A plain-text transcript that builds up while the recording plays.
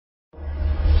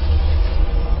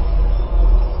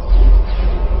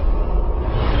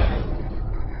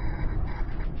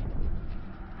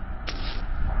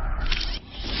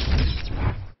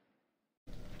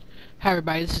Hi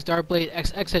everybody, this is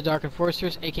DrkBLADExx at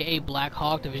DrkEnforcer, aka Black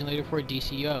Hawk, Division Leader for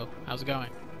DCUO. How's it going?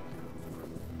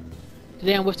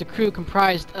 Today I'm with the crew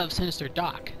comprised of Sinister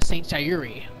Doc,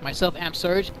 StSayuri, myself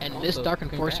MsDarkEnforcer, and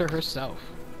MsDarkEnforcer herself.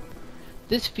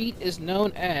 This feat is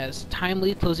known as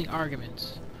Timely Closing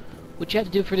Arguments. What you have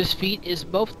to do for this feat is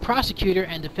both prosecutor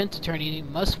and defense attorney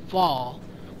must fall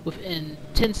within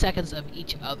 10 seconds of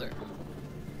each other.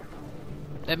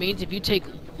 That means if you take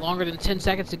longer than 10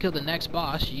 seconds to kill the next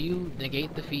boss, you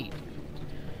negate the feat.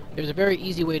 There's a very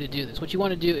easy way to do this. What you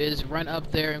want to do is run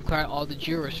up there and clear out all the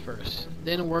jurors first.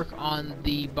 Then work on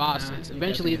the bosses.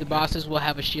 Eventually the bosses will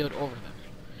have a shield over them.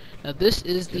 Now this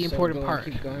is the important part.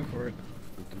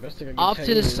 Off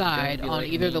to the side, on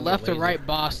either the left or right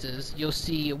bosses, you'll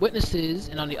see witnesses,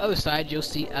 and on the other side you'll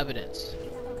see evidence.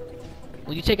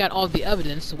 When you take out all the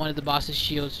evidence, one of the boss's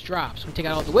shields drops. When you take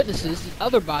out all the witnesses, the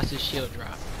other boss's shield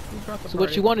drops. So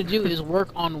what you want to do is work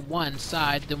on one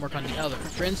side, then work on the other.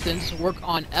 For instance, work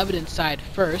on evidence side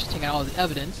first, take out all the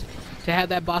evidence, to have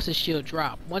that boss's shield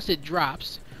drop. Once it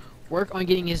drops, work on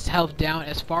getting his health down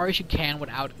as far as you can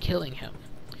without killing him.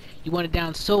 You want it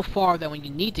down so far that when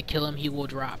you need to kill him, he will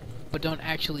drop, but don't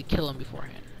actually kill him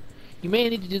beforehand. You may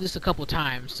need to do this a couple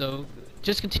times, so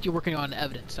just continue working on the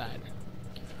evidence side.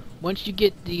 Once you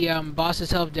get the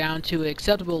boss's health down to an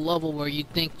acceptable level where you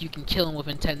think you can kill him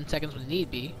within 10 seconds when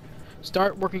need be,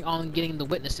 start working on getting the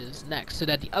witnesses next so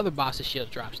that the other boss's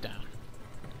shield drops down.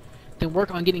 Then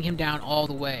work on getting him down all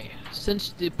the way.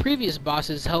 Since the previous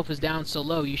boss's health is down so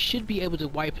low, you should be able to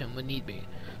wipe him when need be.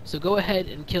 So go ahead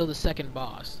and kill the second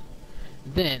boss.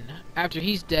 Then, after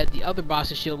he's dead, the other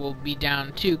boss's shield will be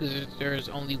down too because there's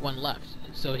only one left.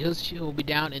 So his shield will be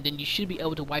down, and then you should be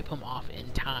able to wipe him off in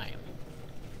time.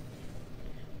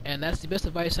 And that's the best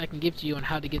advice I can give to you on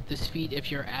how to get this feat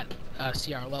if you're at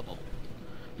CR level.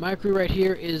 My crew right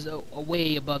here is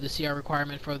way above the CR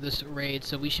requirement for this raid,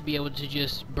 so we should be able to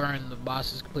just burn the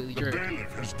bosses completely dry. The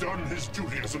bailiff has done his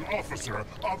duty as an officer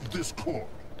of this court.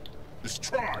 This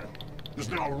trial is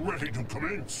now ready to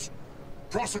commence.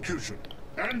 Prosecution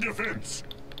and defense,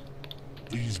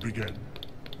 please begin.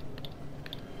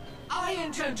 I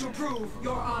intend to prove,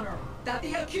 Your Honor, that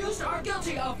the accused are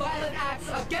guilty of violent acts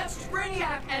against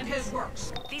Brainiac and his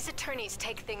works. These attorneys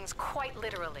take things quite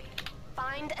literally.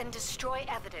 Find and destroy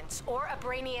evidence or a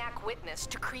Brainiac witness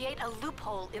to create a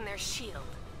loophole in their shield.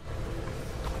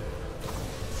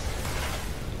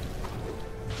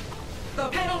 The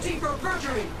penalty for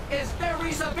perjury is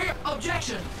very severe.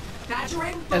 Objection.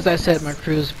 As I said, my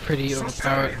crew is pretty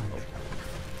overpowered.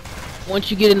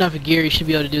 Once you get enough gear, you should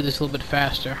be able to do this a little bit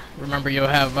faster. Remember, you'll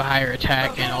have a higher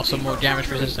attack and also more damage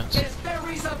resistance.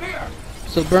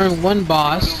 So burn one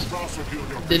boss,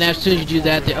 then as soon as you do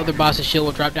that, the other boss's shield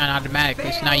will drop down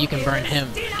automatically, so now you can burn him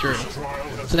through.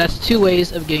 So that's two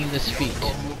ways of getting this feat.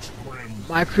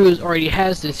 My crew already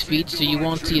has this feat, so you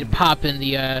won't see it pop in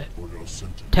the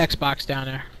text box down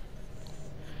there.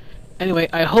 Anyway,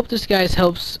 I hope this guys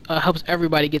helps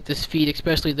everybody get this feat,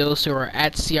 especially those who are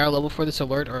at CR level for this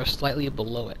alert or slightly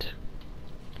below it.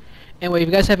 Anyway, if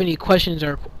you guys have any questions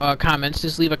or comments,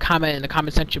 just leave a comment in the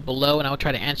comment section below, and I'll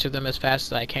try to answer them as fast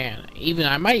as I can.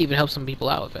 I might even help some people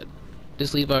out with it.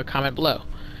 Just leave a comment below.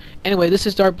 Anyway, this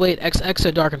is DrkBLADExx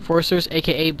at DrkEnforcer,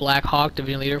 aka Black Hawk,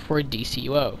 Division Leader for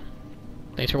DCUO.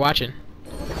 Thanks for watching.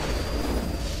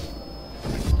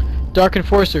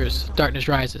 DrkEnforcers, darkness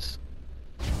rises.